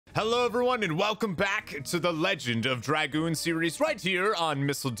Hello everyone and welcome back to the Legend of Dragoon series right here on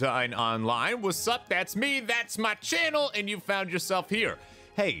Misseldine Online. What's up? That's me, that's my channel, and you found yourself here.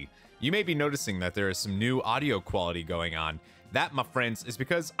 Hey, you may be noticing that there is some new audio quality going on. That, my friends, is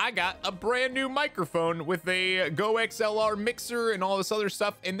because I got a brand new microphone with a Go XLR mixer and all this other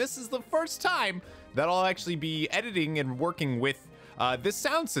stuff, and this is the first time that I'll actually be editing and working with this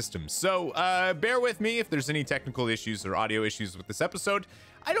sound system. So bear with me if there's any technical issues or audio issues with this episode.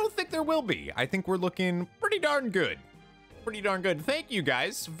 I don't think there will be. I think we're looking pretty darn good. Pretty darn good. Thank you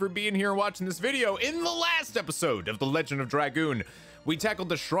guys for being here and watching this video. In the last episode of The Legend of Dragoon, we tackled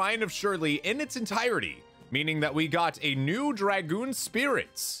the Shrine of Shirley in its entirety, meaning that we got a new Dragoon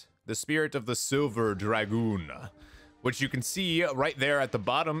spirit, the spirit of the Silver Dragoon, which you can see right there at the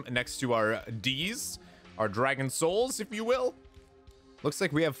bottom next to our D's, our dragon souls, if you will. Looks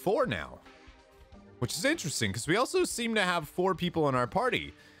like we have 4 now, which is interesting because we also seem to have 4 people in our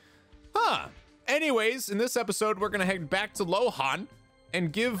party. Huh. Anyways, in this episode, we're gonna head back to Lohan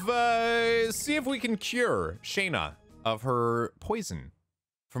and see if we can cure Shana of her poison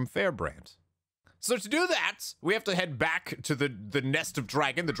from Fairbrand. So to do that, we have to head back to the nest of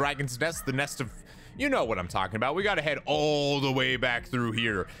dragon, the dragon's nest, the nest of, you know what I'm talking about. We gotta head all the way back through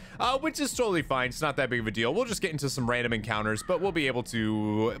here, which is totally fine. It's not that big of a deal. We'll just get into some random encounters, but we'll be able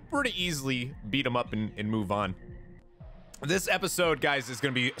to pretty easily beat them up and move on. This episode, guys, is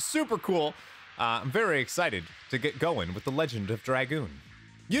gonna be super cool. I'm very excited to get going with the Legend of Dragoon.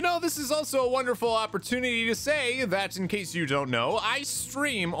 You know, this is also a wonderful opportunity to say that, in case you don't know, I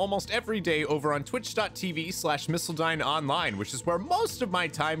stream almost every day over on twitch.tv/MisseldineOnline, which is where most of my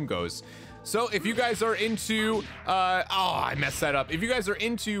time goes. So if you guys are into, I messed that up. If you guys are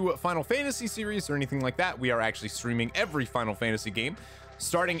into Final Fantasy series or anything like that, we are actually streaming every Final Fantasy game,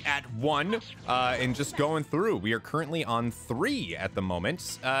 starting at 1 and just going through. We are currently on 3 at the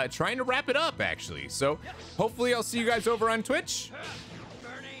moment, trying to wrap it up, actually. So hopefully I'll see you guys over on Twitch.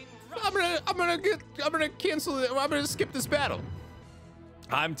 I'm gonna cancel it. I'm gonna skip this battle.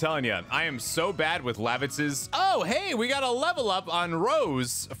 I'm telling you, I am so bad with Lavitz's. Oh, hey, we got a level up on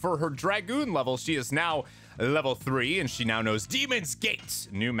Rose for her Dragoon level. She is now level 3, and she now knows Demon's Gate,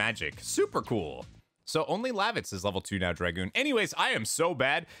 new magic. Super cool. So only Lavitz is level 2 now, Dragoon. Anyways, I am so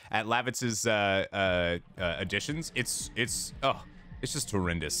bad at Lavitz's additions. It's just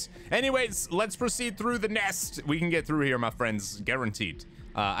horrendous. Anyways, let's proceed through the nest. We can get through here, my friends, guaranteed.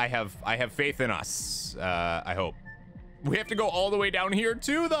 I have faith in us. I hope. We have to go all the way down here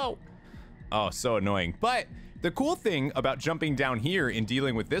too, though. Oh, so annoying. But the cool thing about jumping down here and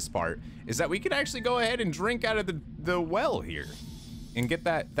dealing with this part is that we can actually go ahead and drink out of the well here and get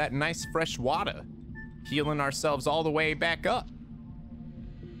that nice fresh water, healing ourselves all the way back up.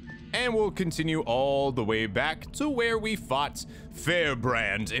 And we'll continue all the way back to where we fought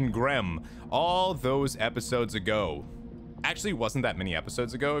Fairbrand and Grem all those episodes ago. Actually, wasn't that many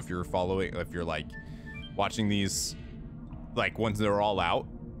episodes ago if you're like watching these like once they're all out,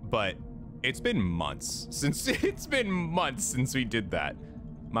 but it's been months since we did that.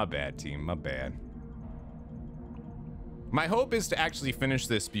 My bad, team, my bad. My hope is to actually finish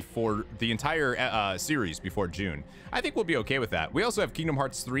this before the entire series before June. I think we'll be okay with that. We also have Kingdom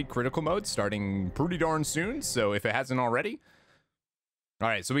Hearts 3 critical mode starting pretty darn soon, so if it hasn't already. All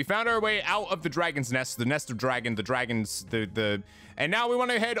right, so we found our way out of the dragon's nest, the nest of dragon, the dragons, and now we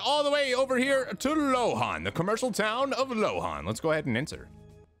want to head all the way over here to Lohan, the commercial town of Lohan. Let's go ahead and enter.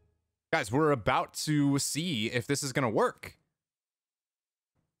 Guys, we're about to see if this is gonna work.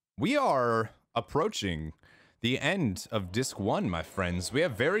 We are approaching the end of Disc 1, my friends. We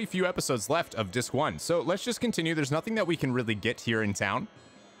have very few episodes left of Disc 1, so let's just continue. There's nothing that we can really get here in town.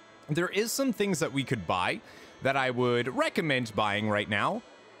 There is some things that we could buy that I would recommend buying right now.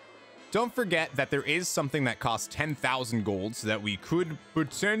 Don't forget that there is something that costs 10,000 golds that we could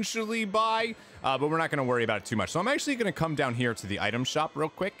potentially buy, but we're not gonna worry about it too much. So I'm actually gonna come down here to the item shop real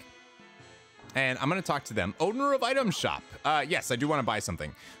quick, and I'm gonna talk to them. Owner of item shop. Yes, I do wanna buy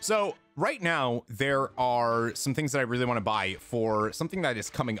something. So right now, there are some things that I really wanna buy for something that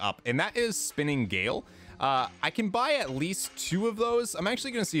is coming up, and that is Spinning Gale. I can buy at least 2 of those. I'm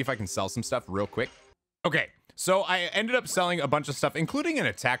actually gonna see if I can sell some stuff real quick. Okay, so I ended up selling a bunch of stuff, including an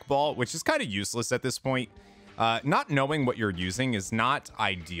attack ball, which is kind of useless at this point. Not knowing what you're using is not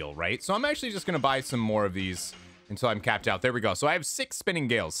ideal, right? So I'm actually just gonna buy some more of these until I'm capped out. There we go. So I have 6 Spinning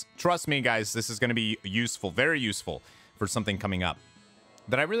Gales. Trust me, guys, this is gonna be useful, very useful for something coming up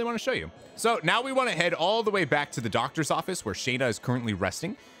that I really wanna show you. So now we wanna head all the way back to the doctor's office where Shana is currently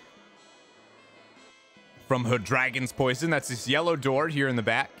resting from her dragon's poison. That's this yellow door here in the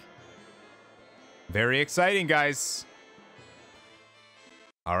back. Very exciting, guys.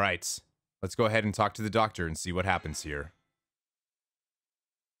 All right. Let's go ahead and talk to the doctor and see what happens here.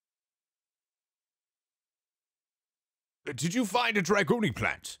 Did you find a Dragooning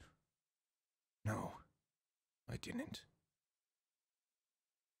plant? No, I didn't.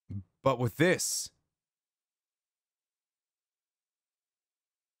 But with this...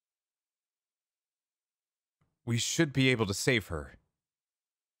 we should be able to save her.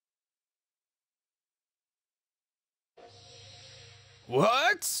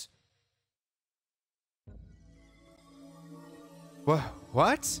 What?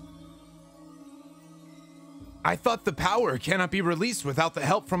 What? I thought the power cannot be released without the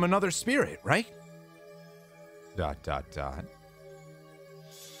help from another spirit, right? ...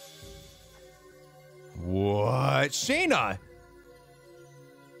 What? Shana!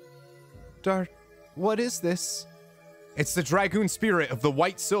 Dart, what is this? It's the Dragoon spirit of the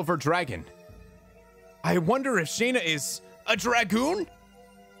White Silver Dragon. I wonder if Shana is a Dragoon?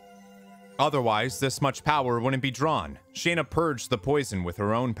 Otherwise, this much power wouldn't be drawn. Shana purged the poison with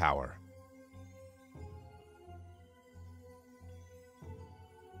her own power.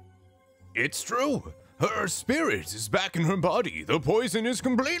 It's true. Her spirit is back in her body. The poison is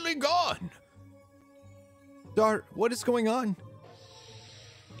completely gone. Dart, what is going on?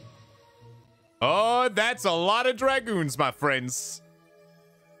 Oh, that's a lot of Dragoons, my friends.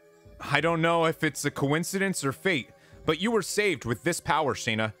 I don't know if it's a coincidence or fate, but you were saved with this power,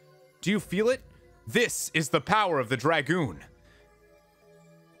 Shana. Do you feel it? This is the power of the Dragoon.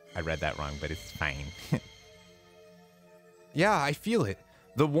 I read that wrong, but it's fine. Yeah, I feel it.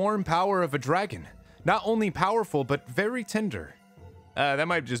 The warm power of a dragon. Not only powerful, but very tender. That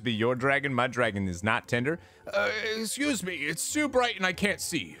might just be your dragon. My dragon is not tender. Excuse me, it's too bright and I can't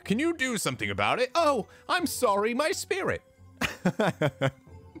see. Can you do something about it? Oh, I'm sorry, my spirit.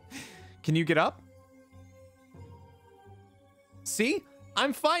 Can you get up? See?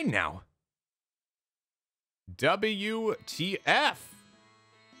 I'm fine now. WTF?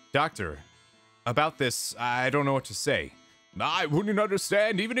 Doctor, about this, I don't know what to say. I wouldn't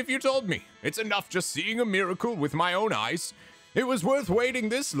understand even if you told me. It's enough just seeing a miracle with my own eyes. It was worth waiting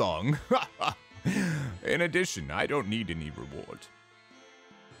this long. In addition, I don't need any reward.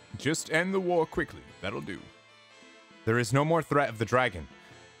 Just end the war quickly. That'll do. There is no more threat of the dragon.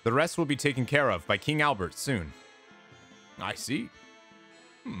 The rest will be taken care of by King Albert soon. I see.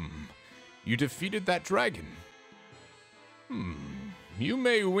 You defeated that dragon. You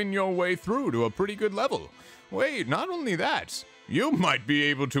may win your way through to a pretty good level. Wait, not only that, you might be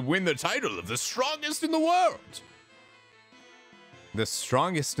able to win the title of the strongest in the world. The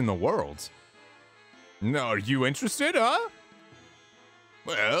strongest in the world? Are you interested, huh?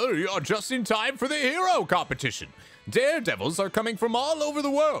 Well, you're just in time for the hero competition. Daredevils are coming from all over the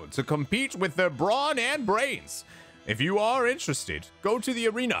world to compete with their brawn and brains. If you are interested, go to the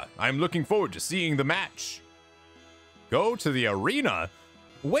arena. I'm looking forward to seeing the match. Go to the arena?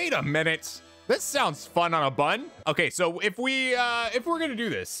 Wait a minute. This sounds fun on a bun. Okay, so if we're gonna do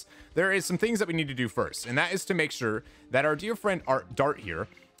this, there is some things that we need to do first, and that is to make sure that our dear friend Dart here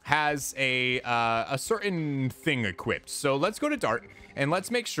has a certain thing equipped. So let's go to Dart and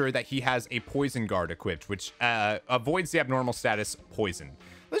let's make sure that he has a poison guard equipped, which avoids the abnormal status poison.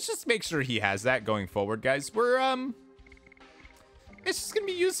 Let's just make sure he has that going forward, guys. It's just gonna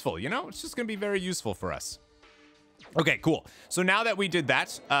be useful, you know? It's just gonna be very useful for us. Okay, cool. So now that we did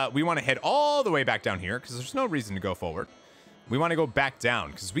that, we want to head all the way back down here because there's no reason to go forward. We want to go back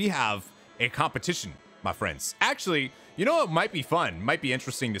down because we have a competition, my friends. Actually, you know what might be fun? Might be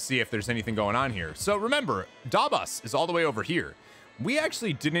interesting to see if there's anything going on here. So remember, Dabas is all the way over here. We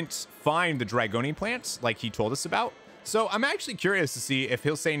actually didn't find the Dragooning plants like he told us about. So I'm actually curious to see if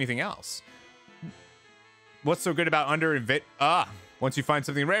he'll say anything else. What's so good about Under and Vit? Once you find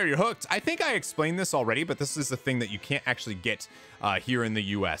something rare, you're hooked. I think I explained this already, but this is a thing that you can't actually get here in the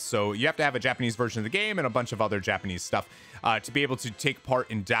US. So you have to have a Japanese version of the game and a bunch of other Japanese stuff to be able to take part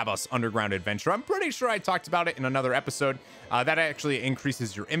in Dabas Underground Adventure. I'm pretty sure I talked about it in another episode. That actually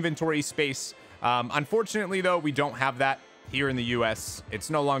increases your inventory space. Unfortunately, though, we don't have that here in the US. It's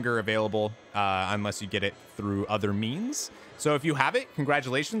no longer available unless you get it through other means. So if you have it,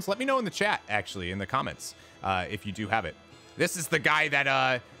 congratulations. Let me know in the chat, actually, in the comments, if you do have it. This is the guy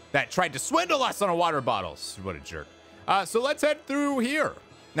that tried to swindle us on a water bottle. What a jerk. So let's head through here.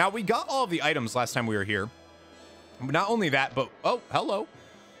 Now, we got all of the items last time we were here. Not only that, but... oh, hello.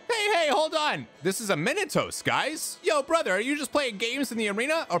 Hey, hold on. This is a Minotaur, guys. Yo, brother, are you just playing games in the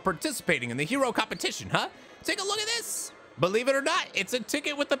arena or participating in the hero competition, huh? Take a look at this. Believe it or not, it's a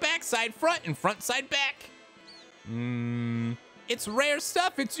ticket with the backside front and front side back. It's rare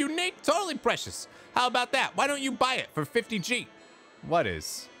stuff. It's unique. Totally precious. How about that? Why don't you buy it for 50G? What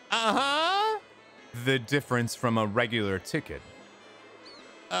is? Uh-huh. The difference from a regular ticket.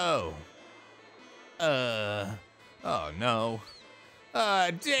 Oh. Oh no.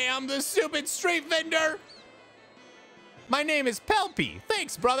 Damn the stupid street vendor. My name is Pelpy.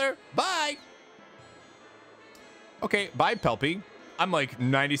 Thanks, brother. Bye. Okay, bye, Pelpy. I'm like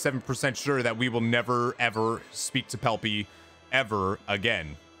 97% sure that we will never, ever speak to Pelpy ever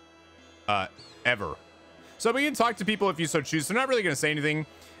again. Ever. So we can talk to people if you so choose. So not really going to say anything.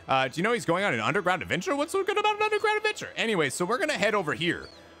 Do you know he's going on an underground adventure? What's so good about an underground adventure? Anyway, so we're going to head over here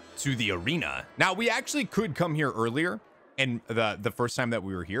to the arena. Now, we actually could come here earlier and the first time that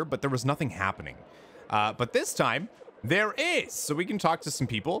we were here, but there was nothing happening. But this time, there is. So we can talk to some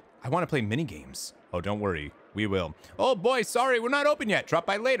people. I want to play mini games. Oh, don't worry. We will. Oh, boy, sorry. We're not open yet. Drop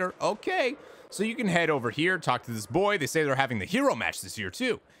by later. Okay. So you can head over here, talk to this boy. They say they're having the hero match this year,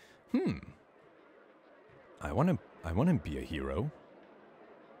 too. I want to be a hero.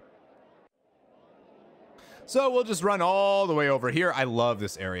 So we'll just run all the way over here. I love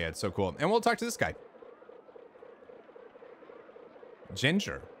this area. It's so cool. And we'll talk to this guy.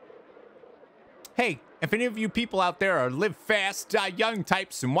 Ginger. Hey, if any of you people out there are live fast, die young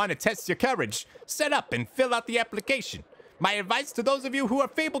types and want to test your courage, set up and fill out the application. My advice to those of you who are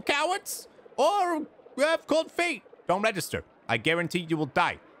fable cowards or who have cold fate, don't register. I guarantee you will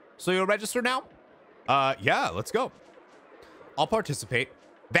die. So you'll register now? Yeah, let's go. I'll participate.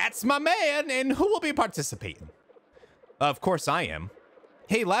 That's my man, and who will be participating? Of course I am.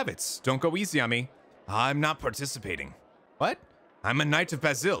 Hey, Lavitz, don't go easy on me. I'm not participating. What? I'm a Knight of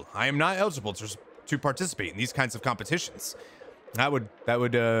Basil. I am not eligible to participate in these kinds of competitions. That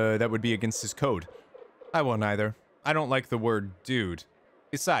would be against his code. I won't either. I don't like the word dude.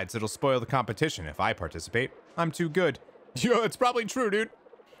 Besides, it'll spoil the competition if I participate. I'm too good. Yeah, it's probably true, dude.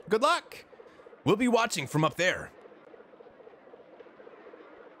 Good luck. We'll be watching from up there.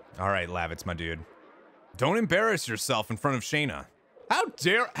 All right, Lavitz, my dude. Don't embarrass yourself in front of Shana. How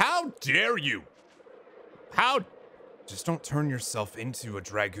dare you? Just don't turn yourself into a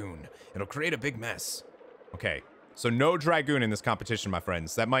dragoon. It'll create a big mess. Okay, so no dragoon in this competition, my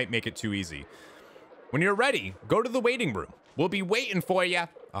friends. That might make it too easy. When you're ready, go to the waiting room. We'll be waiting for you.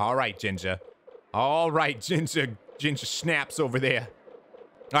 All right, Ginger. All right, Ginger snaps over there.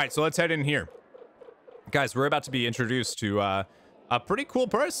 All right, so let's head in here. Guys, we're about to be introduced to a pretty cool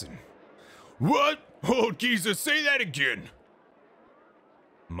person. What? Oh, Jesus, say that again.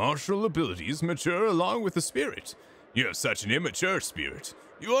 Martial abilities mature along with the spirit. You have such an immature spirit.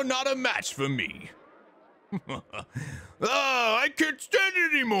 You are not a match for me. Oh, I can't stand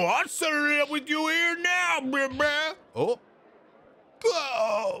it anymore. I'll settle it up with you here now, bruh. Oh.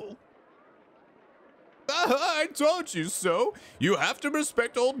 Go. I told you so. You have to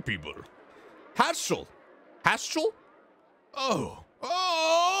respect old people. Haschel. Haschel?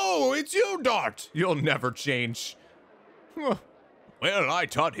 Oh, it's you, Dart. You'll never change. Well, I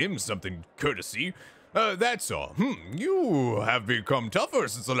taught him something courtesy. That's all. You have become tougher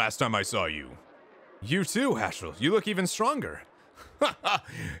since the last time I saw you. You too, Haschel. You look even stronger.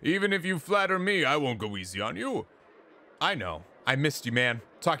 Even if you flatter me, I won't go easy on you. I know. I missed you, man.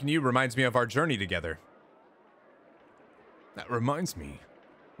 Talking to you reminds me of our journey together. That reminds me.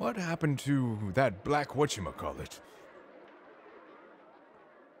 What happened to that black whatchamacallit?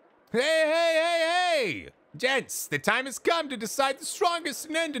 Hey! Gents, the time has come to decide the strongest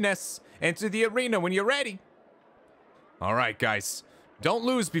in Endiness. Enter the arena when you're ready. All right, guys. Don't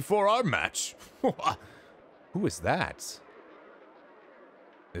lose before our match. Who is that?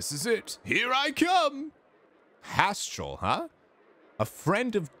 This is it. Here I come. Haschel, huh? A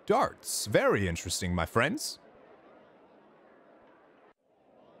friend of Dart's. Very interesting, my friends.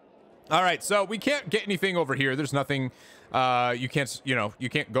 All right, so we can't get anything over here. There's nothing, you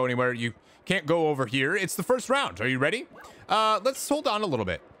can't go anywhere. You can't go over here. It's the first round. Are you ready? Let's hold on a little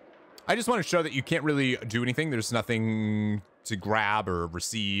bit. I just want to show that you can't really do anything. There's nothing to grab or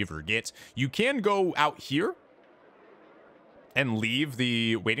receive or get. You can go out here and leave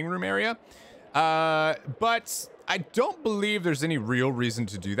the waiting room area. But I don't believe there's any real reason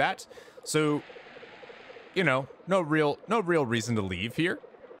to do that. So, you know, no real reason to leave here.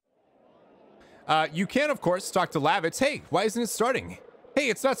 You can, of course, talk to Lavitz. Hey, why isn't it starting? Hey,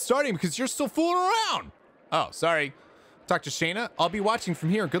 it's not starting because you're still fooling around. Oh, sorry. Talk to Shana. I'll be watching from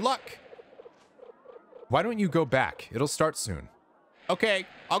here. Good luck. Why don't you go back? It'll start soon. Okay,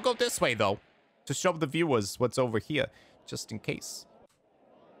 I'll go this way, though, to show the viewers what's over here, just in case.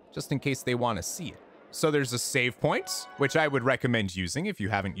 Just in case they want to see it. So there's a save point, which I would recommend using if you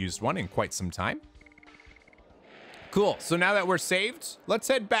haven't used one in quite some time. Cool. So now that we're saved, let's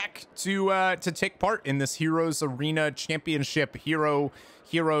head back to take part in this Heroes Arena Championship Hero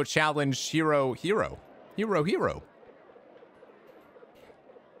Challenge Hero.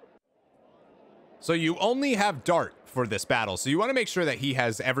 So you only have Dart for this battle, so you want to make sure that he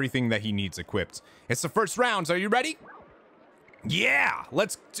has everything that he needs equipped. It's the first round. Are you ready? Yeah,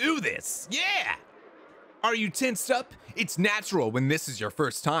 let's do this. Yeah. Are you tensed up? It's natural when this is your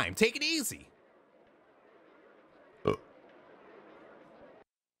first time. Take it easy.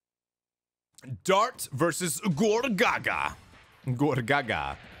 Dart versus Gorgaga.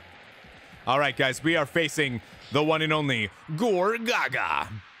 Gorgaga. All right, guys, we are facing the one and only Gorgaga.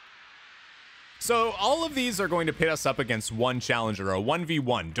 So all of these are going to pit us up against one challenger, a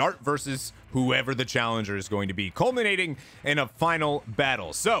 1v1, Dart versus whoever the challenger is going to be, culminating in a final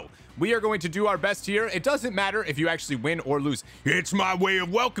battle. So we are going to do our best here. It doesn't matter if you actually win or lose. It's my way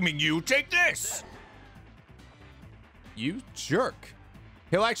of welcoming you. Take this. You jerk.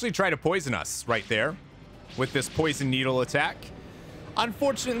 He'll actually try to poison us right there with this poison needle attack.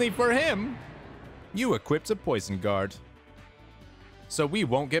 Unfortunately for him, you equipped a poison guard, so we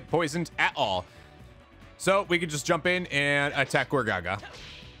won't get poisoned at all. So we can just jump in and attack Gorgaga.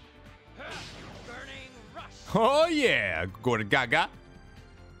 Oh yeah, Gorgaga.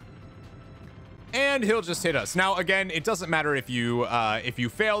 And he'll just hit us. Now again, it doesn't matter if you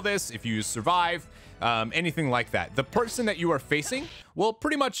fail this, if you survive, anything like that. The person that you are facing will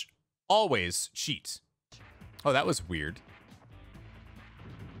pretty much always cheat. Oh, that was weird.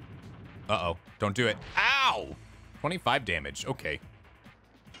 Uh-oh, don't do it. Ow! 25 damage, okay.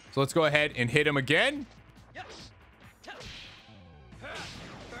 So let's go ahead and hit him again.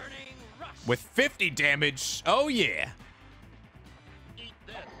 With 50 damage, oh yeah.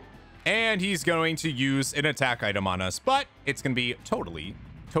 And he's going to use an attack item on us, but it's gonna be totally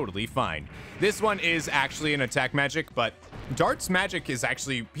fine. This one is actually an attack magic, but Dart's magic is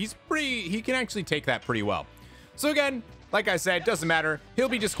actually, he can actually take that pretty well. So again, like I said, doesn't matter. He'll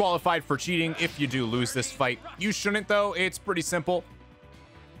be disqualified for cheating if you do lose this fight. You shouldn't though, it's pretty simple.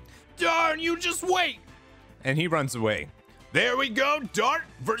 Darn, you just wait. And he runs away. There we go, Dart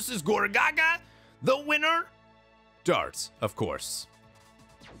versus Gorgaga. The winner, Dart, of course.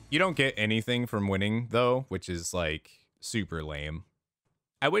 You don't get anything from winning though, which is like super lame.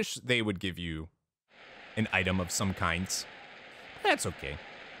 I wish they would give you an item of some kind. That's okay.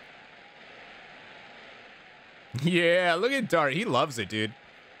 Yeah, look at Dart. He loves it, dude.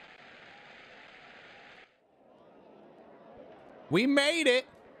 We made it.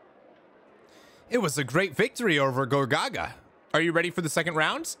 It was a great victory over Gorgaga. Are you ready for the second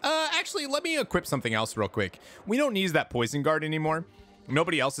round? Actually, let me equip something else real quick. We don't need that poison guard anymore.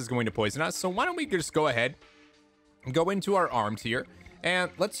 Nobody else is going to poison us. So why don't we just go ahead and go into our arms here.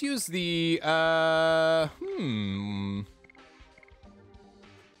 And let's use the,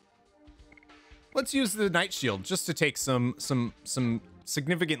 let's use the Night Shield just to take some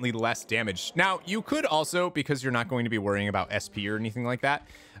significantly less damage. Now, you could also, because you're not going to be worrying about SP or anything like that,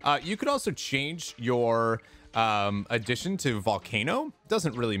 you could also change your addition to Volcano.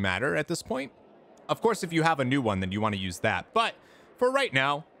 Doesn't really matter at this point. Of course, if you have a new one, then you want to use that. But for right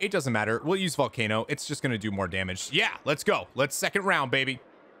now, it doesn't matter. We'll use Volcano. It's just going to do more damage. Yeah, let's go. Let's second round, baby.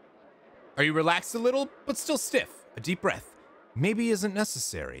 Are you relaxed a little, but still stiff? A deep breath maybe isn't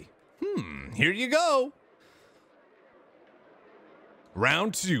necessary. Here you go.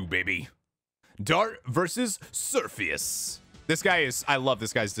 Round 2, baby. Dart versus Surfius. This guy is, I love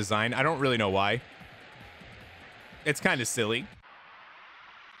this guy's design. I don't really know why. It's kind of silly.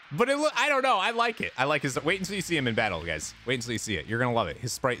 But I don't know. I like it. I like his, wait until you see him in battle, guys. Wait until you see it. You're going to love it.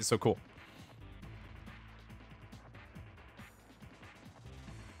 His sprite is so cool.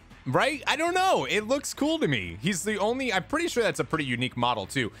 Right? I don't know. It looks cool to me. He's the only, I'm pretty sure that's a pretty unique model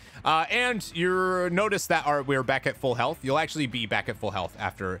too. And you notice that we're back at full health. You'll actually be back at full health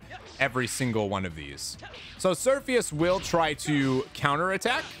after every single one of these. So Surfius will try to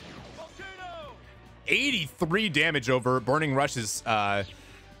counterattack. 83 damage over Burning Rush's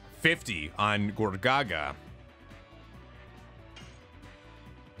 50 on Gorgaga.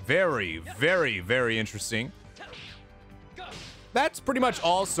 Very, very, very interesting. That's pretty much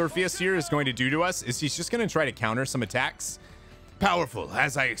all Surfius here is going to do to us, is he's just going to try to counter some attacks. Powerful,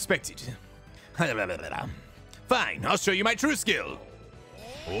 as I expected. Fine, I'll show you my true skill.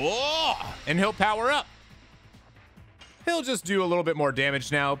 Oh, and he'll power up. He'll just do a little bit more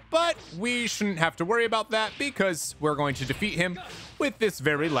damage now, but we shouldn't have to worry about that because we're going to defeat him with this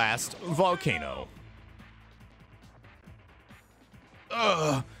very last Volcano.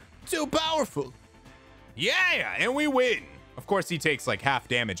 Too powerful. Yeah, and we win. Of course, he takes like half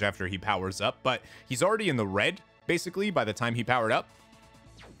damage after he powers up, but he's already in the red, basically, by the time he powered up.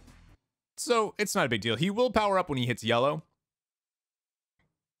 So it's not a big deal. He will power up when he hits yellow,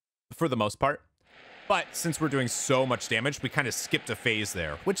 for the most part. But since we're doing so much damage, we kind of skipped a phase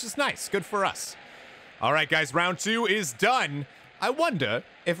there, which is nice. Good for us. All right, guys, round 2 is done. I wonder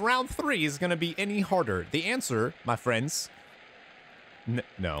if round 3 is going to be any harder. The answer, my friends,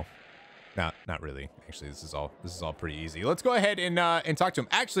 no. Not really. Actually, this is all pretty easy. Let's go ahead and talk to him.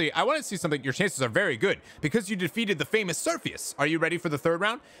 Actually, I want to see something. Your chances are very good because you defeated the famous Surfius. Are you ready for the 3rd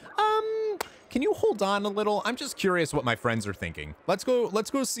round? Can you hold on a little? I'm just curious what my friends are thinking. Let's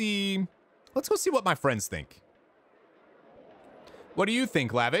go see what my friends think. What do you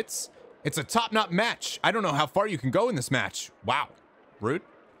think, Lavitz? It's a top-notch match. I don't know how far you can go in this match. Wow. Rude.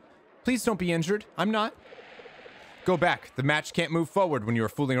 Please don't be injured. I'm not. Go back. The match can't move forward when you're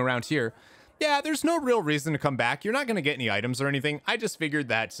fooling around here. Yeah, there's no real reason to come back. You're not going to get any items or anything. I just figured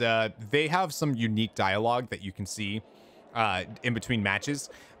that they have some unique dialogue that you can see in between matches.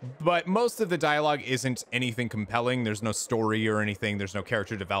 But most of the dialogue isn't anything compelling. There's no story or anything. There's no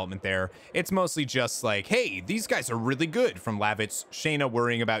character development there. It's mostly just like, hey, these guys are really good, from Lavitz, Shana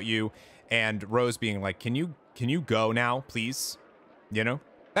worrying about you, and Rose being like, can you go now, please? You know?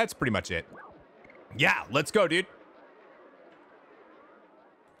 That's pretty much it. Yeah, let's go, dude.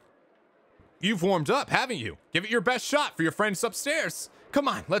 You've warmed up, haven't you? Give it your best shot for your friends upstairs. Come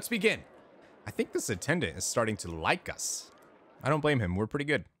on, let's begin. I think this attendant is starting to like us. I don't blame him. We're pretty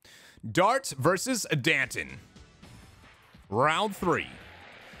good. Dart versus Danton. Round 3.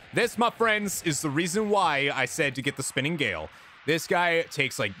 This, my friends, is the reason why I said to get the Spinning Gale. This guy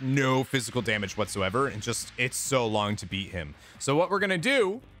takes like no physical damage whatsoever, and just it's so long to beat him. So what we're gonna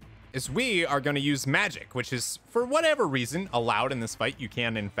do is we are gonna use magic, which is, for whatever reason, allowed in this fight. You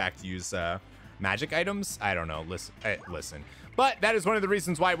can, in fact, use magic items. I don't know. Listen. But that is one of the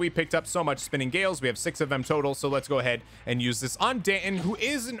reasons why we picked up so much Spinning Gales. We have 6 of them total, so let's go ahead and use this on Danton, who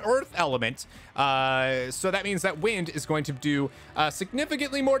is an earth element. So that means that wind is going to do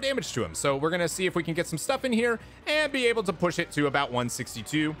significantly more damage to him. So we're going to see if we can get some stuff in here and be able to push it to about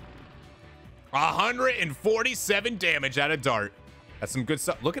 162. 147 damage out of Dart. That's some good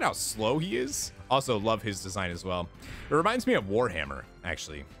stuff. Look at how slow he is. Also, love his design as well. It reminds me of Warhammer,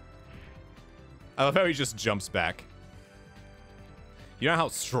 actually. I love how he just jumps back. You know how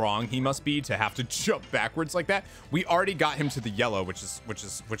strong he must be to have to jump backwards like that? We already got him to the yellow, which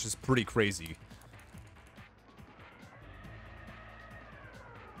is pretty crazy.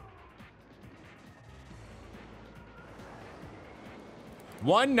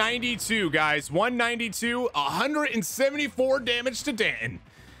 $192, guys. 192, 174 damage to Danton.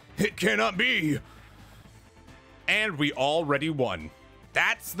 It cannot be. And we already won.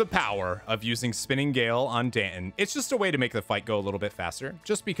 That's the power of using Spinning Gale on Danton. It's just a way to make the fight go a little bit faster,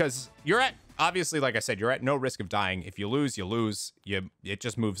 just because you're at, obviously, like I said, you're at no risk of dying. If you lose, you lose. It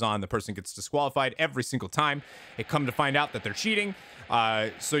just moves on. The person gets disqualified every single time. It come to find out that they're cheating,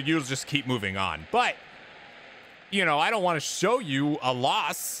 so you'll just keep moving on. But, you know, I don't want to show you a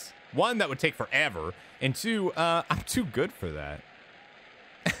loss. One, that would take forever, and two, I'm too good for that.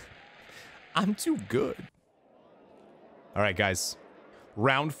 I'm too good. All right, guys.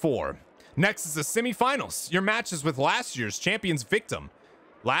 Round 4. Next is the semifinals. Your match is with last year's champion's victim.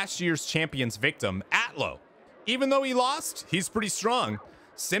 Last year's champion's victim, Atlo. Even though he lost, he's pretty strong.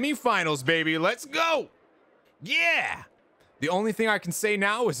 Semifinals, baby. Let's go. Yeah. The only thing I can say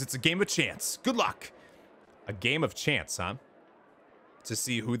now is it's a game of chance. Good luck. A game of chance, huh? To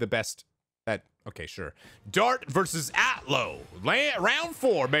see who the best... Okay, sure. Dart versus Atlo. Round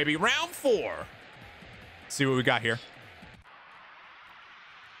 4, baby. Round 4. See what we got here.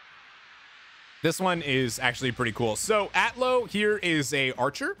 This one is actually pretty cool. So Atlo here is a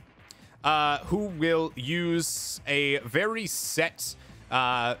archer who will use a very set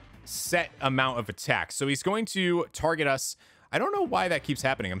amount of attack. So he's going to target us. I don't know why that keeps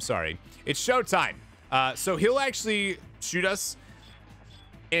happening. I'm sorry. It's showtime. So he'll actually shoot us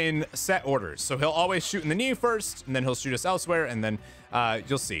in set orders. So he'll always shoot in the knee first, and then he'll shoot us elsewhere, and then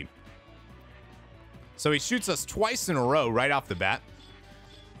you'll see. So he shoots us twice in a row right off the bat.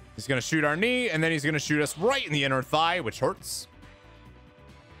 He's going to shoot our knee, and then he's going to shoot us right in the inner thigh, which hurts.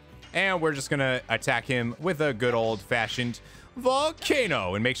 And we're just going to attack him with a good old-fashioned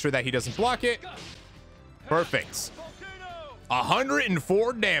volcano and make sure that he doesn't block it. Perfect.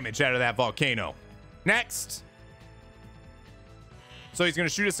 104 damage out of that volcano. Next. So he's going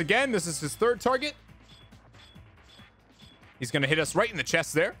to shoot us again. This is his 3rd target. He's going to hit us right in the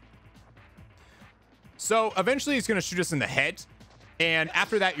chest there. So eventually he's going to shoot us in the head. And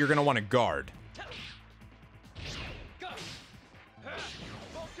after that, you're going to want to guard.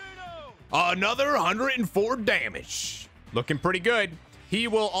 Another 104 damage. Looking pretty good. He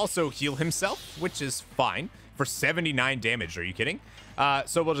will also heal himself, which is fine, for 79 damage. Are you kidding?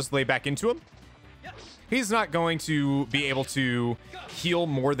 So we'll just lay back into him. He's not going to be able to heal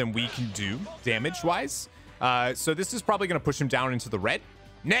more than we can do damage-wise. So this is probably going to push him down into the red.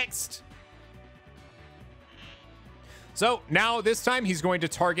 Next. So now this time he's going to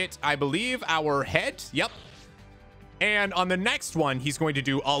target, I believe, our head. Yep. And on the next one, he's going to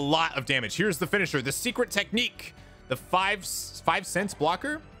do a lot of damage. Here's the finisher, the secret technique. The 5 cents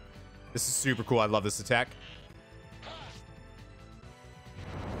blocker. This is super cool. I love this attack.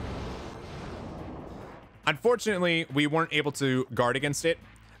 Unfortunately, we weren't able to guard against it,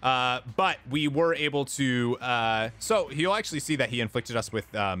 but we were able to. So you'll actually see that he inflicted us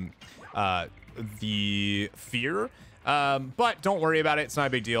with the fear, but don't worry about it. It's not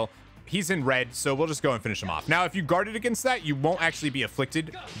a big deal. He's in red, so we'll just go and finish him off. Now, if you guarded against that, you won't actually be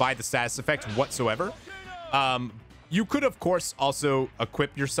afflicted by the status effect whatsoever. You could, of course, also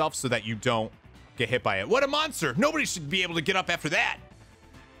equip yourself so that you don't get hit by it. What a monster! Nobody should be able to get up after that.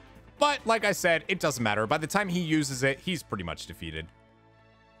 But like I said, it doesn't matter. By the time he uses it, he's pretty much defeated.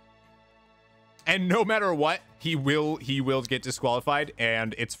 And no matter what, he will get disqualified,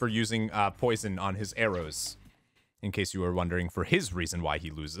 and it's for using poison on his arrows. In case you were wondering for his reason why he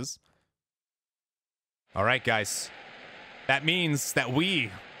loses. All right, guys. That means that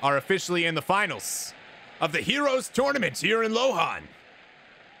we are officially in the finals of the Heroes Tournament here in Lohan.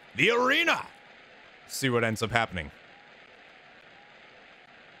 The arena. See what ends up happening.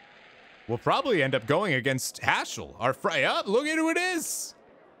 We'll probably end up going against Haschel, our Up, look at who it is.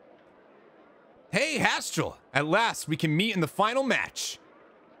 Hey, Haschel, at last we can meet in the final match.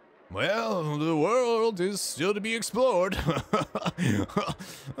 Well, the world is still to be explored.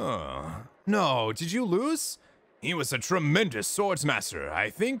 No, did you lose? He was a tremendous swordsmaster. I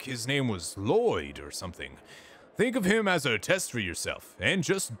think his name was Lloyd or something. Think of him as a test for yourself, and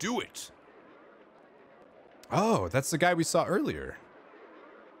just do it. Oh, that's the guy we saw earlier.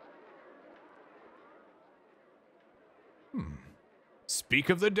 Speak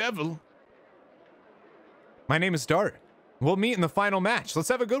of the devil. My name is Dart. We'll meet in the final match. Let's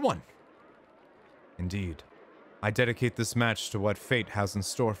have a good one. Indeed. I dedicate this match to what fate has in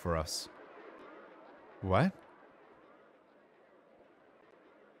store for us. What?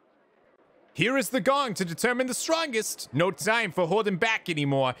 Here is the gong to determine the strongest. No time for holding back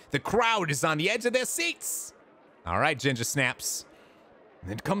anymore. The crowd is on the edge of their seats. All right, Ginger Snaps.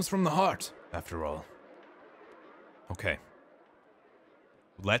 It comes from the heart, after all. Okay.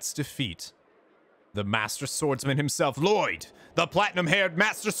 Let's defeat the Master Swordsman himself, Lloyd, the platinum-haired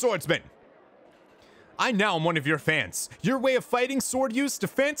Master Swordsman. I now am one of your fans. Your way of fighting, sword use,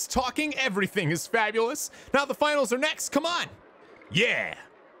 defense, talking, everything is fabulous. Now the finals are next. Come on. Yeah.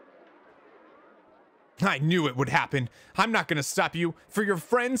 I knew it would happen. I'm not going to stop you. For your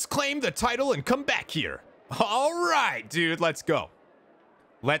friends, claim the title and come back here. All right, dude, let's go.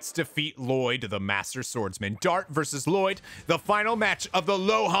 Let's defeat Lloyd, the Master Swordsman. Dart versus Lloyd, the final match of the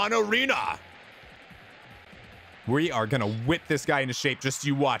Lohan Arena. We are gonna whip this guy into shape. Just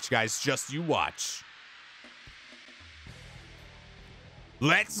you watch, guys. Just you watch.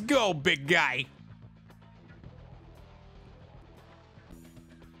 Let's go, big guy.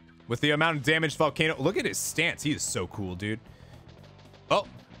 With the amount of damage Volcano... Look at his stance. He is so cool, dude. Oh.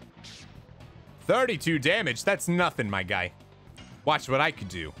 32 damage. That's nothing, my guy. Watch what I could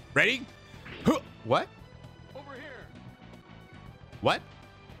do. Ready? What? Over here. What?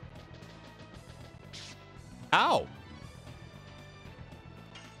 Ow.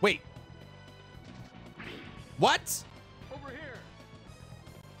 Wait. What? Over here.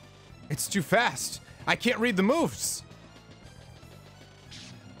 It's too fast. I can't read the moves.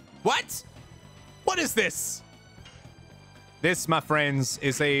 What? What is this? This, my friends,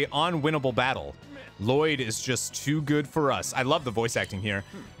 is a unwinnable battle. Lloyd is just too good for us. I love the voice acting here.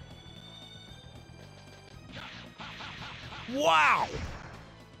 Wow!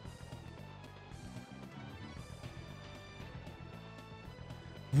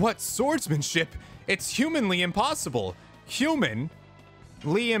 What swordsmanship? It's humanly impossible. Humanly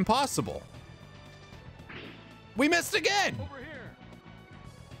impossible. We missed again! Over here.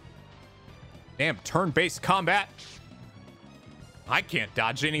 Damn, turn-based combat. I can't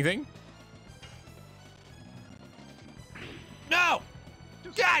dodge anything. No!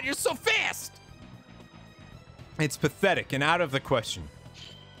 God, you're so fast! It's pathetic and out of the question.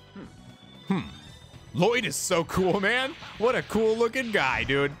 Lloyd is so cool, man. What a cool looking guy,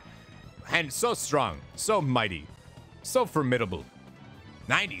 dude. And so strong, so mighty, so formidable.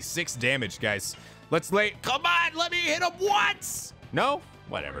 96 damage, guys. Let's lay, come on, let me hit him once! No?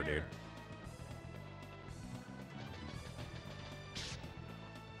 Whatever, dude.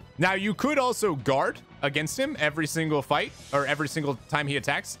 Now, you could also guard against him every single fight, or every single time he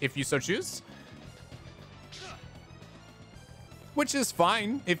attacks, if you so choose. Which is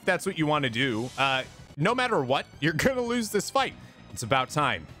fine, if that's what you want to do. No matter what, you're gonna lose this fight. It's about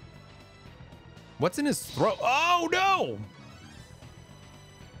time. What's in his throat? Oh, no!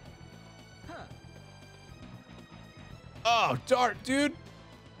 Oh, Dart, dude.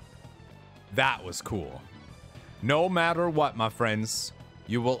 That was cool. No matter what, my friends,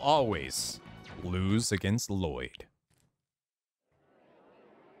 you will always lose against Lloyd.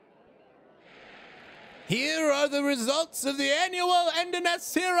 Here are the results of the annual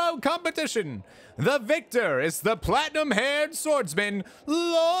Endiness Hero Competition. The victor is the platinum-haired swordsman,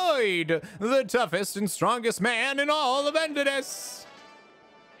 Lloyd, the toughest and strongest man in all of Endiness.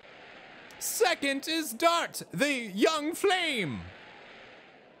 Second is Dart, the young flame.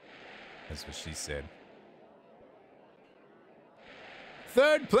 That's what she said.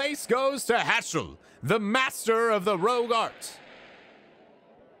 Third place goes to Haschel, the master of the rogue art.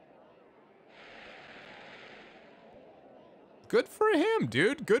 Good for him,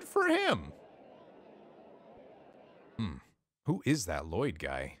 dude. Good for him. Who is that Lloyd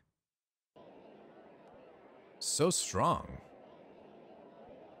guy? So strong.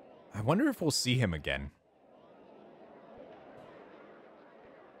 I wonder if we'll see him again.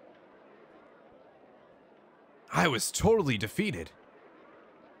 I was totally defeated.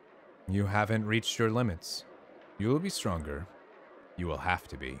 You haven't reached your limits. You will be stronger. You will have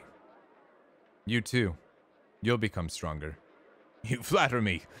to be. You too. You'll become stronger. You flatter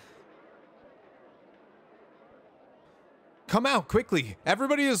me. Come out quickly.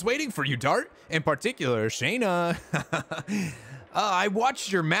 Everybody is waiting for you, Dart. In particular, Shana. I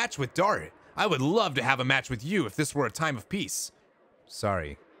watched your match with Dart. I would love to have a match with you if this were a time of peace.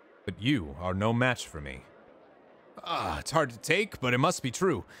 Sorry, but you are no match for me. It's hard to take, but it must be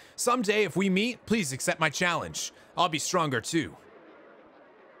true. Someday, if we meet, please accept my challenge. I'll be stronger too.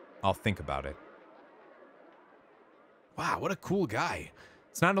 I'll think about it. Wow, what a cool guy.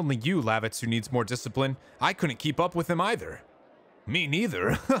 It's not only you, Lavitz, who needs more discipline. I couldn't keep up with him either. Me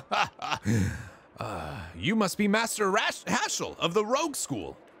neither. You must be Master Haschel of the Rogue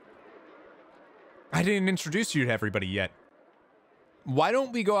School. I didn't introduce you to everybody yet. Why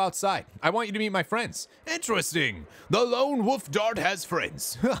don't we go outside? I want you to meet my friends. Interesting. The lone wolf Dart has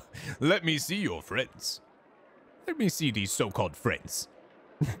friends. Let me see your friends. Let me see these so-called friends.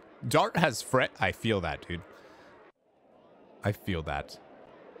 Dart has I feel that, dude. I feel that.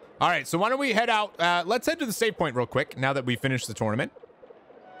 All right, so why don't we head out? Let's head to the save point real quick now that we finished the tournament.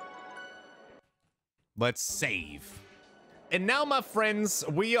 Let's save. And now, my friends,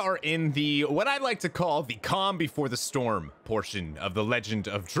 we are in the, what I like to call the calm before the storm portion of the Legend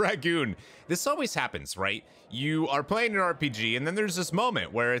of Dragoon. This always happens, right? You are playing an RPG, and then there's this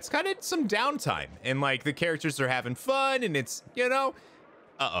moment where it's kind of some downtime, and like the characters are having fun, and it's, you know,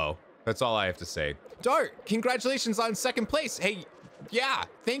 uh-oh. That's all I have to say. Dart, congratulations on second place. Hey, yeah,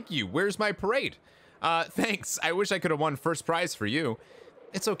 thank you. Where's my parade? Thanks. I wish I could have won first prize for you.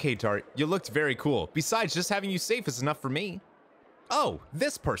 It's okay, Dart. You looked very cool. Besides, just having you safe is enough for me. Oh,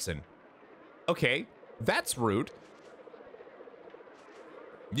 this person. Okay, that's rude.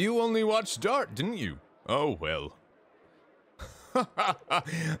 You only watched Dart, didn't you? Oh, well.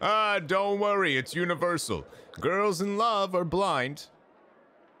 Don't worry, it's universal. Girls in love are blind.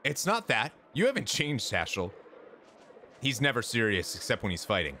 It's not that. You haven't changed, Haschel. He's never serious except when he's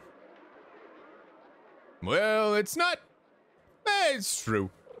fighting. Well, it's not. It's true.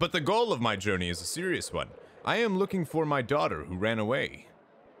 But the goal of my journey is a serious one. I am looking for my daughter who ran away.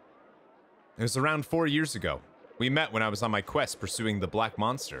 It was around 4 years ago. We met when I was on my quest pursuing the Black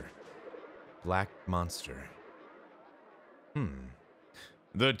Monster. Black Monster.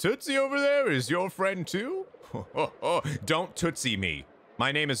 The Tootsie over there is your friend too? Don't Tootsie me.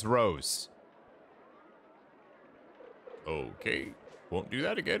 My name is Rose. Okay, won't do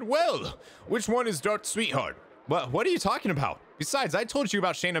that again. Well, which one is Dart's sweetheart? What are you talking about? Besides, I told you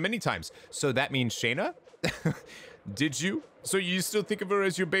about Shana many times. So that means Shana? Did you? So you still think of her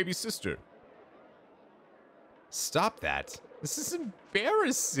as your baby sister? Stop that. This is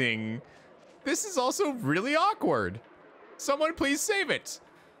embarrassing. This is also really awkward. Someone please save it.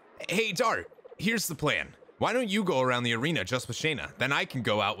 Hey, Dart, here's the plan. Why don't you go around the arena just with Shana? Then I can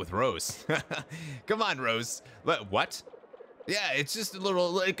go out with Rose. Come on, Rose. What? Yeah, it's just a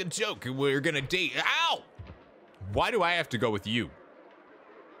little, like a joke. We're gonna date. Ow! Why do I have to go with you?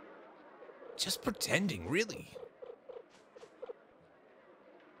 Just pretending, really.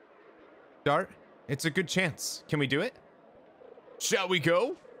 Dart, it's a good chance. Can we do it? Shall we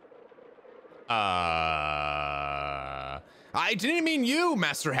go? I didn't mean you,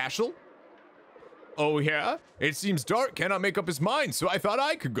 Master Haschel. Oh yeah? It seems Dart cannot make up his mind, so I thought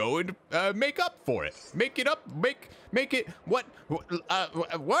I could go and make up for it. Make it up, make it, what?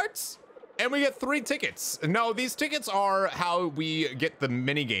 And we get 3 tickets. No, these tickets are how we get the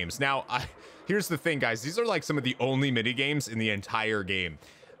mini games. Now, here's the thing, guys. These are like some of the only mini games in the entire game.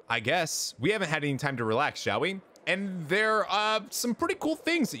 I guess we haven't had any time to relax, shall we? And there are some pretty cool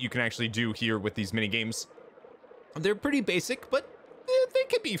things that you can actually do here with these mini games. They're pretty basic, but they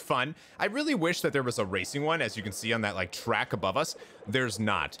could be fun. I really wish that there was a racing one, as you can see on that like track above us. There's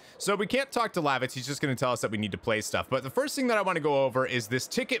not. So we can't talk to Lavitz. He's just going to tell us that we need to play stuff. But the first thing that I want to go over is this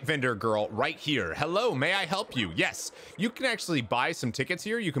ticket vendor girl right here. Hello, may I help you? Yes, you can actually buy some tickets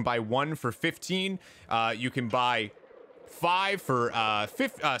here. You can buy 1 for 15. You can buy 5 for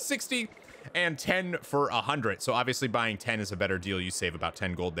 60. And 10 for 100. So obviously buying 10 is a better deal. You save about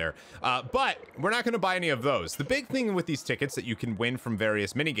 10 gold there. But we're not going to buy any of those. The big thing with these tickets that you can win from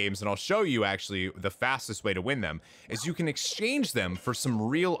various mini games, and I'll show you actually the fastest way to win them, is you can exchange them for some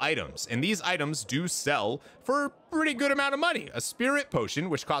real items. And these items do sell for a pretty good amount of money. A spirit potion,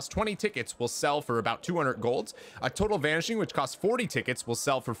 which costs 20 tickets, will sell for about 200 golds. A total vanishing, which costs 40 tickets, will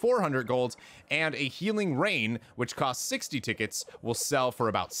sell for 400 golds. And a healing rain, which costs 60 tickets, will sell for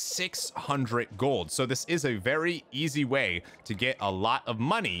about 600 gold. So this is a very easy way to get a lot of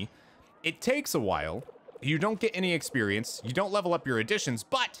money. It takes a while. You don't get any experience. You don't level up your additions,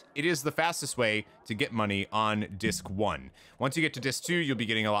 but it is the fastest way to get money on disc 1. Once you get to disc 2, you'll be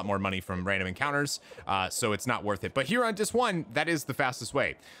getting a lot more money from random encounters, so it's not worth it. But here on disc 1, that is the fastest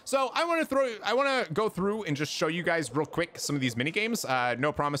way. So I want to go through and just show you guys real quick some of these mini games.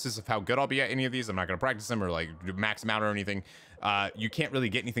 No promises of how good I'll be at any of these. I'm not going to practice them or like max them out or anything. You can't really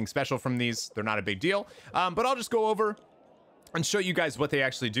get anything special from these. They're not a big deal. But I'll just go over and show you guys what they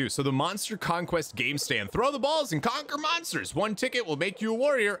actually do. So the Monster Conquest game stand. Throw the balls and conquer monsters. 1 ticket will make you a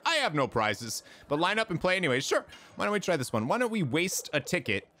warrior. I have no prizes, but line up and play anyway. Sure, why don't we try this one? Why don't we waste a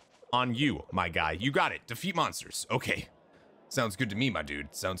ticket on you, my guy? You got it. Defeat monsters. Okay. Sounds good to me, my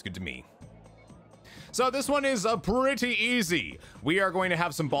dude. Sounds good to me. So this one is pretty easy. We are going to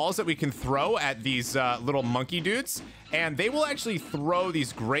have some balls that we can throw at these little monkey dudes, and they will actually throw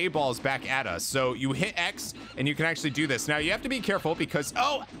these gray balls back at us. So you hit X, and you can actually do this. Now, you have to be careful because,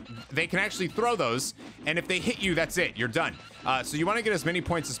 oh, they can actually throw those, and if they hit you, that's it. You're done. So you want to get as many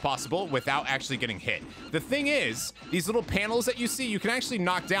points as possible without actually getting hit. The thing is, these little panels that you see, you can actually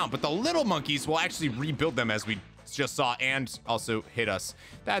knock down, but the little monkeys will actually rebuild them as we just saw, and also hit us.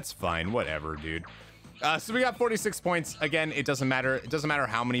 That's fine. Whatever, dude. So we got 46 points. Again, it doesn't matter. It doesn't matter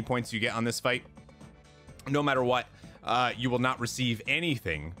how many points you get on this fight. No matter what, you will not receive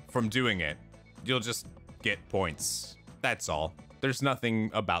anything from doing it. You'll just get points. That's all. There's nothing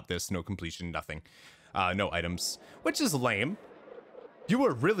about this. No completion, nothing. No items, which is lame. You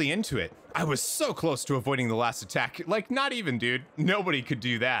were really into it. I was so close to avoiding the last attack. Like, not even, dude. Nobody could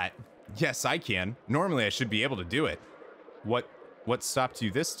do that. Yes, I can. Normally, I should be able to do it. What stopped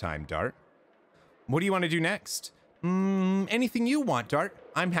you this time, Dart? What do you want to do next? Anything you want, Dart.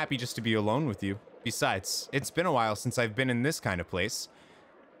 I'm happy just to be alone with you. Besides, it's been a while since I've been in this kind of place.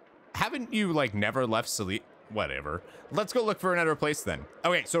 Haven't you, like, never left Seles? Whatever. Let's go look for another place then.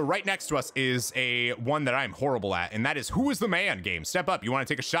 Okay, so right next to us is one that I'm horrible at, and that is Who is the Man game. Step up. You want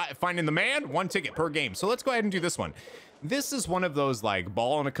to take a shot at finding the man? 1 ticket per game. So let's go ahead and do this one. This is one of those, like,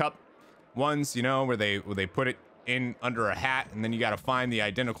 ball in a cup ones, you know, where they put it in under a hat, and then you got to find the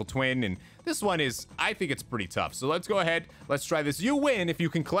identical twin. And this one is, I think it's pretty tough. So let's go ahead. Let's try this. You win if you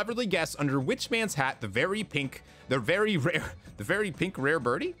can cleverly guess under which man's hat the very pink rare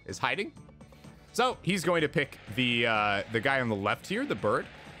birdie is hiding. So he's going to pick the guy on the left here, the bird,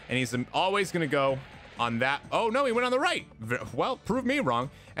 and he's always going to go on that. Oh no, he went on the right. Well, prove me wrong.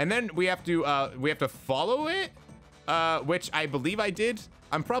 And then we have to follow it, which I believe I did.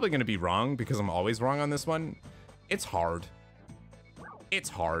 I'm probably going to be wrong because I'm always wrong on this one. It's hard. It's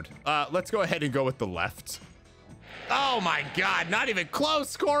hard. Let's go ahead and go with the left. Oh my God, not even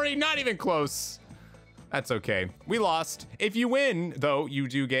close, Corey, not even close. That's okay. We lost. If you win, though, you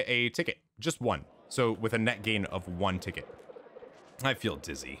do get a ticket. Just 1. So with a net gain of 1 ticket. I feel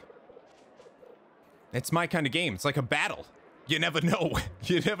dizzy. It's my kind of game. It's like a battle. You never know.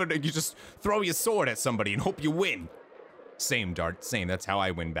 You never know. You just throw your sword at somebody and hope you win. Same, Dart. Same. That's how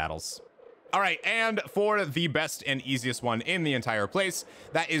I win battles. All right, and for the best and easiest one in the entire place,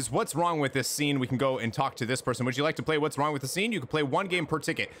 that is what's wrong with this scene. We can go and talk to this person. Would you like to play what's wrong with the scene? You can play 1 game per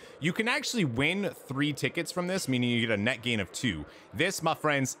ticket. You can actually win 3 tickets from this, meaning you get a net gain of 2. This, my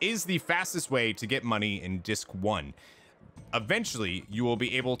friends, is the fastest way to get money in disc 1. Eventually, you will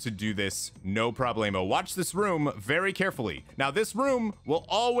be able to do this no problemo. Watch this room very carefully. Now, this room will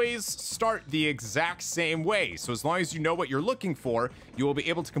always start the exact same way. So as long as you know what you're looking for, you will be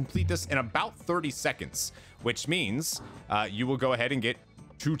able to complete this in about 30 seconds, which means you will go ahead and get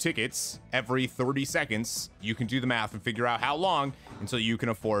 2 tickets every 30 seconds. You can do the math and figure out how long until you can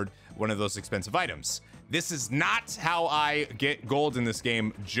afford one of those expensive items. This is not how I get gold in this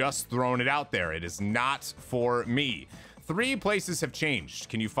game, just throwing it out there. It is not for me. 3 places have changed.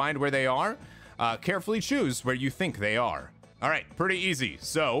 Can you find where they are? Carefully choose where you think they are. All right, pretty easy.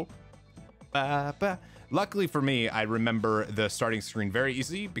 So, luckily for me, I remember the starting screen very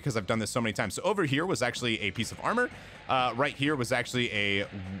easy because I've done this so many times. So over here was actually a piece of armor. Right here was actually a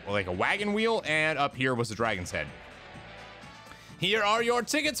wagon wheel, and up here was a dragon's head. Here are your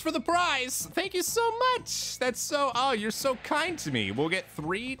tickets for the prize. Thank you so much. That's so, oh, you're so kind to me. We'll get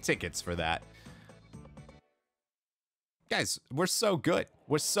 3 tickets for that. Guys, we're so good.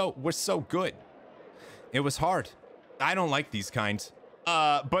 We're so good. It was hard. I don't like these kinds.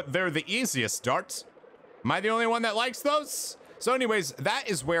 But they're the easiest, Dart. Am I the only one that likes those? So anyways, that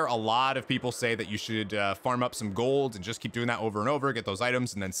is where a lot of people say that you should farm up some gold and just keep doing that over and over, get those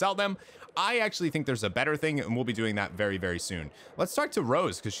items and then sell them. I actually think there's a better thing, and we'll be doing that very, very soon. Let's talk to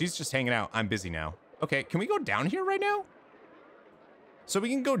Rose, because she's just hanging out. I'm busy now. Okay, can we go down here right now? So we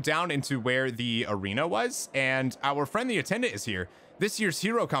can go down into where the arena was, and our friend the attendant is here. This year's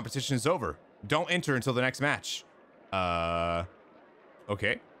hero competition is over. Don't enter until the next match.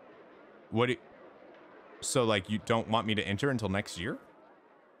 Okay. So, like, you don't want me to enter until next year?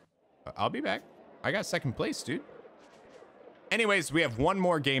 I'll be back. I got 2nd place, dude. Anyways, we have one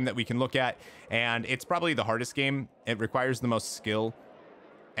more game that we can look at, and it's probably the hardest game. It requires the most skill,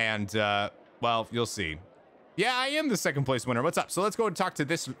 and, well, you'll see. Yeah, I am the 2nd place winner. What's up? So let's go and talk to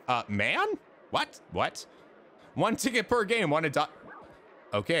this, man? What? 1 ticket per game. 1 to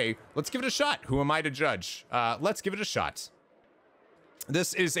Okay, let's give it a shot. Who am I to judge? Let's give it a shot.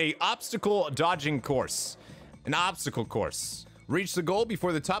 This is a obstacle dodging course. An obstacle course. Reach the goal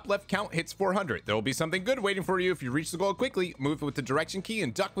before the top left count hits 400. There will be something good waiting for you if you reach the goal quickly. Move with the direction key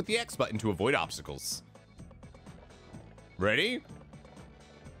and duck with the X button to avoid obstacles. Ready?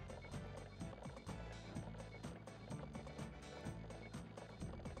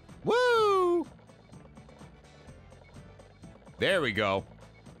 Woo! There we go.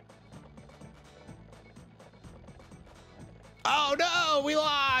 Oh no, we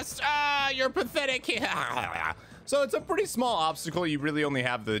lost! Ah, you're pathetic. So it's a pretty small obstacle. You really only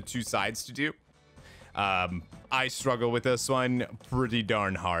have the 2 sides to do. I struggle with this one pretty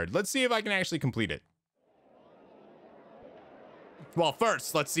darn hard. Let's see if I can actually complete it. Well,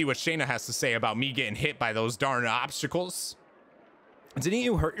 first, let's see what Shana has to say about me getting hit by those darn obstacles. Didn't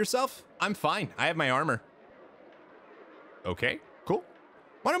you hurt yourself? I'm fine. I have my armor. Okay, cool.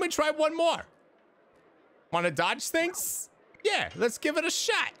 Why don't we try one more? Want to dodge things? Yeah, let's give it a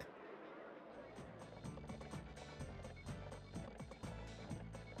shot.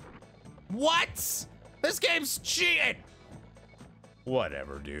 What? This game's cheating.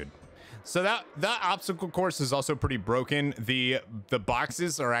 Whatever, dude. So that obstacle course is also pretty broken. The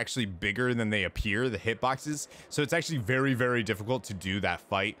boxes are actually bigger than they appear, the hitboxes. So it's actually very, very difficult to do that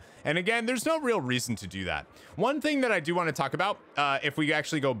fight. And again, there's no real reason to do that. One thing that I do want to talk about, if we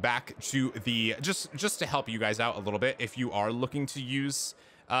actually go back to the, just to help you guys out a little bit, if you are looking to use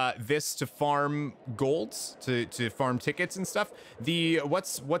this to farm golds, to farm tickets and stuff,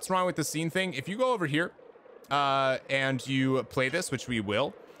 what's wrong with the scene thing? If you go over here and you play this, which we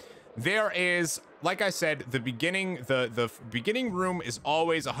will, there is, like I said, the beginning room is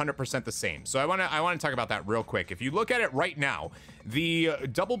always 100% the same. So I want to talk about that real quick. If you look at it right now, the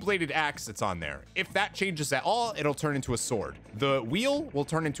double-bladed axe that's on there, if that changes at all, it'll turn into a sword. The wheel will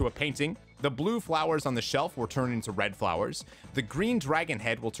turn into a painting. The blue flowers on the shelf will turn into red flowers. The green dragon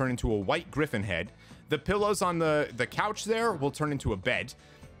head will turn into a white griffin head. The pillows on the couch there will turn into a bed.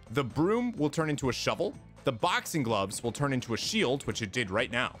 The broom will turn into a shovel. The boxing gloves will turn into a shield, which it did right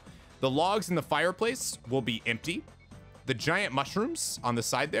now. The logs in the fireplace will be empty. The giant mushrooms on the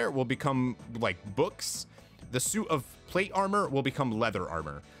side there will become like books. The suit of plate armor will become leather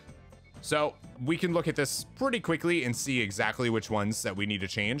armor. So we can look at this pretty quickly and see exactly which ones that we need to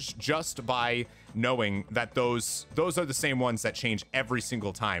change just by knowing that those are the same ones that change every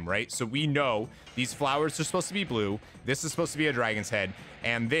single time, right? So we know these flowers are supposed to be blue. This is supposed to be a dragon's head.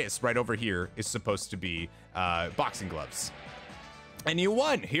 And this right over here is supposed to be boxing gloves. And you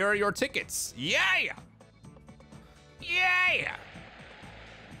won. Here are your tickets. Yeah! Yeah!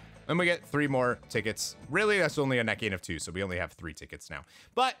 And we get 3 more tickets. Really, that's only a net gain of 2, so we only have 3 tickets now.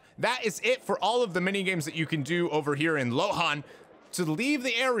 But that is it for all of the mini games that you can do over here in Lohan. To leave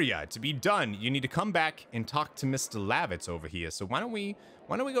the area, to be done, you need to come back and talk to Mr. Lavitz over here. So why don't we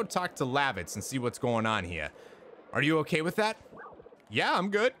go talk to Lavitz and see what's going on here? Are you okay with that? Yeah, I'm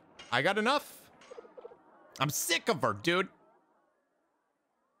good. I got enough. I'm sick of her, dude.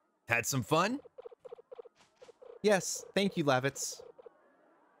 Had some fun? Yes, thank you, Lavitz.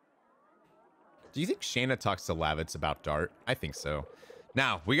 Do you think Shana talks to Lavitz about Dart? I think so.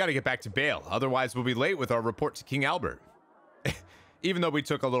 Now, we got to get back to Bale. Otherwise, we'll be late with our report to King Albert. Even though we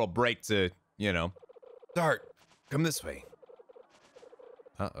took a little break to, you know. Dart, come this way.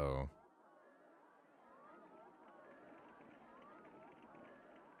 Uh-oh.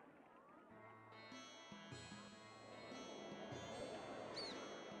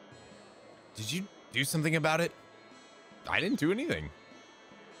 Did you do something about it? I didn't do anything.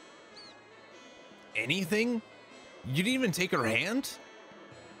 Anything? You didn't even take her hand?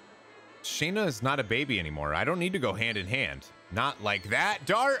 Shana is not a baby anymore. I don't need to go hand in hand. Not like that.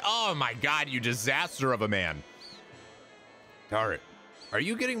 Dart, oh my god, you disaster of a man. Dart, are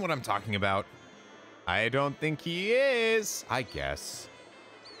you getting what I'm talking about? I don't think he is, I guess.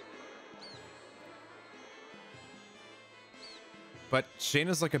 But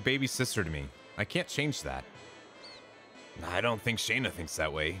Shana's like a baby sister to me. I can't change that. I don't think Shana thinks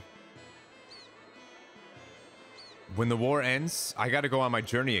that way. When the war ends, I gotta go on my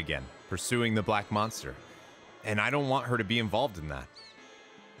journey again, pursuing the Black Monster. And I don't want her to be involved in that.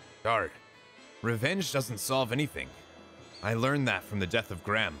 Dart, revenge doesn't solve anything. I learned that from the death of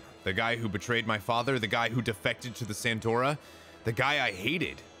Graham, the guy who betrayed my father, the guy who defected to the Sandora, the guy I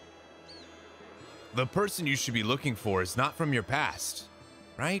hated. The person you should be looking for is not from your past,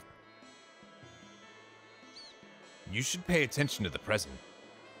 right? You should pay attention to the present.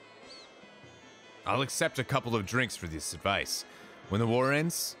 I'll accept a couple of drinks for this advice. When the war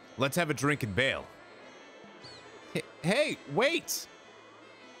ends, let's have a drink and bail. Hey, wait!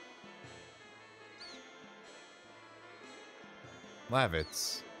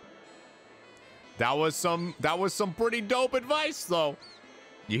 Lavitz. That was some pretty dope advice, though.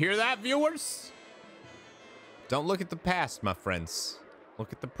 You hear that, viewers? Don't look at the past, my friends.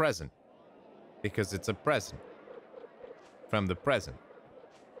 Look at the present. Because it's a present. From the present.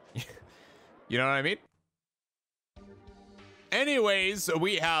 You know what I mean? Anyways,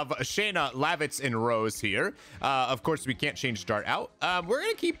 we have Shana, Lavitz, and Rose here. Of course, we can't change Dart out. We're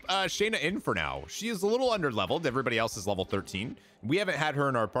gonna keep Shana in for now. She is a little under-leveled. Everybody else is level 13. We haven't had her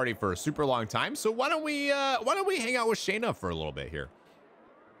in our party for a super long time, so why don't we hang out with Shana for a little bit here?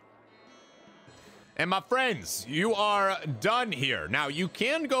 And my friends, you are done here. Now, you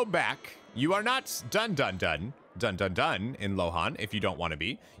can go back. You are not done in Lohan if you don't want to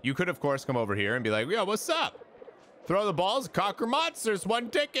be. You could, of course, come over here and be like, yo, what's up? Throw the balls, conquer monsters.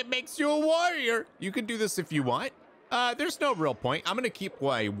 1 ticket makes you a warrior. You can do this if you want. There's no real point. I'm going to keep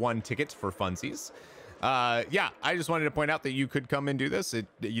my 1 ticket for funsies. Yeah, I just wanted to point out that you could come and do this. You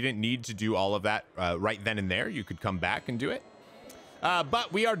didn't need to do all of that right then and there. You could come back and do it.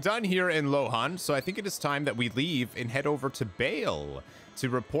 But we are done here in Lohan, so I think it is time that we leave and head over to Bale to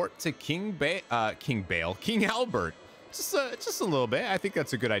report to King Albert. Just a little bit. I think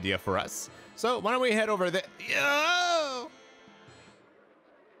that's a good idea for us. So why don't we head over there? Yo!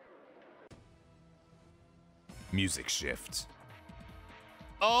 Music shift.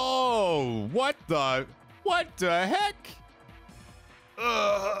 Oh, what the heck?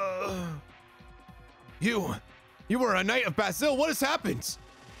 You were a knight of Basil. What has happened?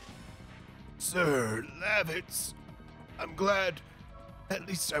 Sir Lavitz, I'm glad. At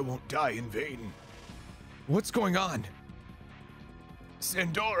least I won't die in vain. What's going on?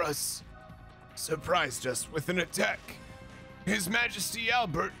 Sandoras surprised us with an attack. His Majesty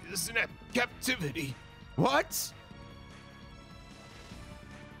Albert is in captivity. What?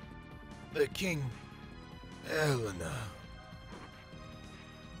 The King, Helena.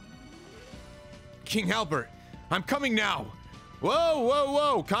 King Albert, I'm coming now.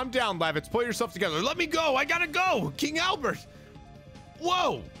 Whoa. Calm down, Lavitz. Pull yourself together. Let me go. I gotta go. King Albert.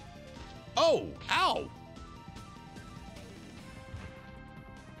 Whoa. Oh, ow.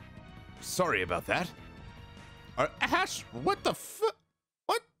 Sorry about that. Ash, what the fuck?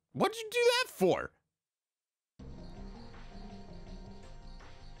 What'd you do that for?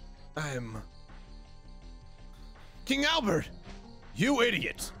 King Albert! You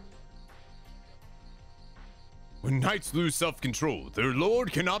idiot! When knights lose self-control, their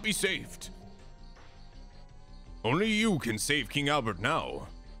lord cannot be saved. Only you can save King Albert now.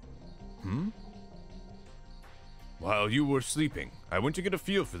 While you were sleeping, I went to get a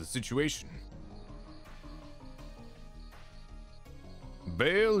feel for the situation.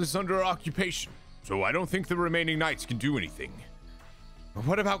 Bale is under occupation, so I don't think the remaining knights can do anything. But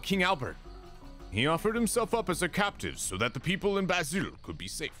what about King Albert? He offered himself up as a captive so that the people in Basil could be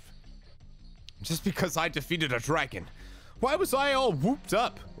safe. Just because I defeated a dragon, why was I all whooped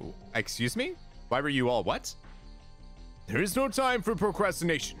up? Excuse me? Why were you all what? There is no time for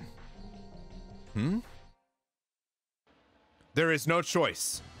procrastination. There is no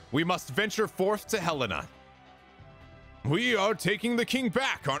choice. We must venture forth to Helena. We are taking the king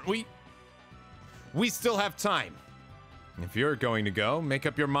back, aren't we? We still have time. If you're going to go, make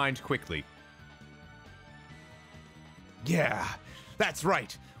up your mind quickly. Yeah, that's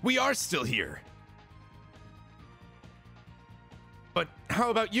right. We are still here. But how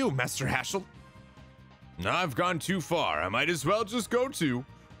about you, Master Haschel? I've gone too far. I might as well just go too.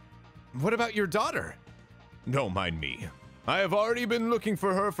 What about your daughter? Don't mind me. I have already been looking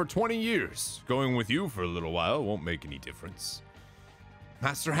for her for 20 years. Going with you for a little while won't make any difference.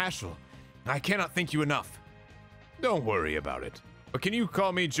 Master Haschel, I cannot thank you enough. Don't worry about it. But can you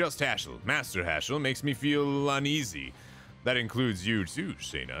call me just Haschel? Master Haschel makes me feel uneasy. That includes you too,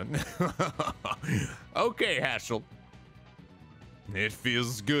 Shana. Okay, Haschel. It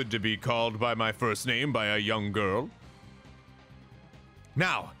feels good to be called by my first name by a young girl.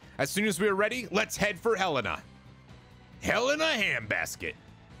 Now, as soon as we're ready, let's head for Helena. Helena Handbasket.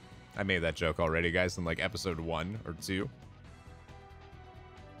 I made that joke already, guys, in like episode 1 or 2.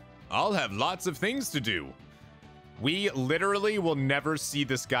 I'll have lots of things to do. We literally will never see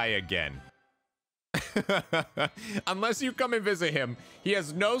this guy again. Unless you come and visit him, he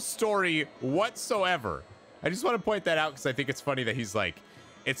has no story whatsoever. I just want to point that out because I think it's funny that he's like,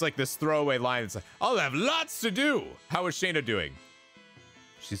 it's like this throwaway line. It's like, I'll have lots to do. How is Shana doing?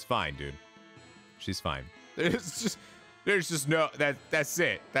 She's fine, dude. She's fine. There's just no, that's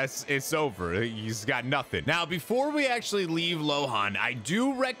it. It's over. He's got nothing. Now, before we actually leave Lohan, I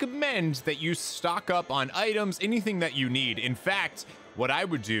do recommend that you stock up on items, anything that you need. In fact, what I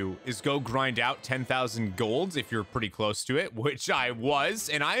would do is go grind out 10,000 golds if you're pretty close to it, which I was,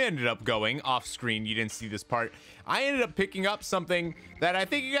 and I ended up going off screen. You didn't see this part. I ended up picking up something that I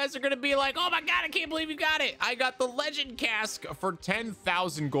think you guys are gonna be like, oh my God, I can't believe you got it. I got the legend cask for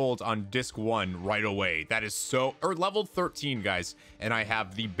 10,000 gold on disc 1 right away. That is so, or level 13, guys, and I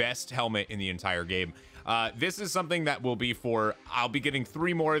have the best helmet in the entire game. This is something that will be for, I'll be getting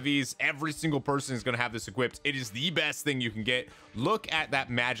 3 more of these. Every single person is going to have this equipped. It is the best thing you can get. Look at that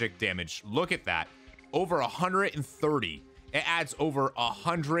magic damage. Look at that. Over 130. It adds over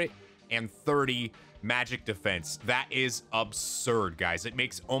 130 magic defense. That is absurd, guys. It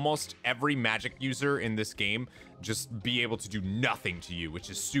makes almost every magic user in this game just be able to do nothing to you, which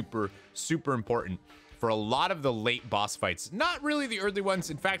is super, super important for a lot of the late boss fights. Not really the early ones.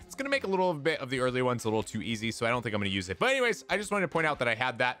 In fact, it's gonna make a little bit of the early ones a little too easy, so I don't think I'm gonna use it. But anyways, I just wanted to point out that I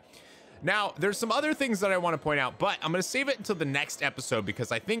had that. Now, there's some other things that I want to point out, but I'm gonna save it until the next episode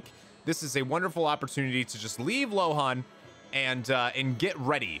because I think this is a wonderful opportunity to just leave Lohan and get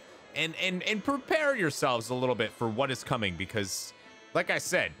ready and prepare yourselves a little bit for what is coming, because like I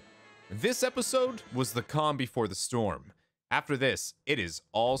said, this episode was the calm before the storm. After this, it is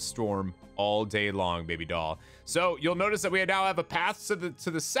all storm all day long, baby doll. So you'll notice that we now have a path to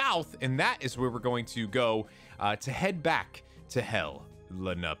the south, and that is where we're going to go to head back to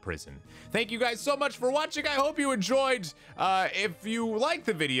Helena Prison. Thank you guys so much for watching. I hope you enjoyed. If you liked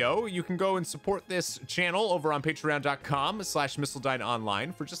the video, you can go and support this channel over on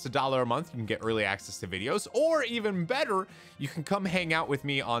patreon.com/MissileDyneOnline. For just $1 a month, you can get early access to videos, or even better, you can come hang out with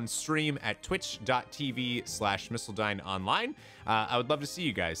me on stream at twitch.tv/MissileDyneOnline. I would love to see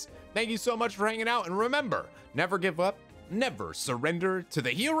you guys. Thank you so much for hanging out, and remember, never give up, never surrender to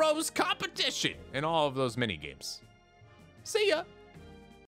the heroes competition in all of those mini games. See ya.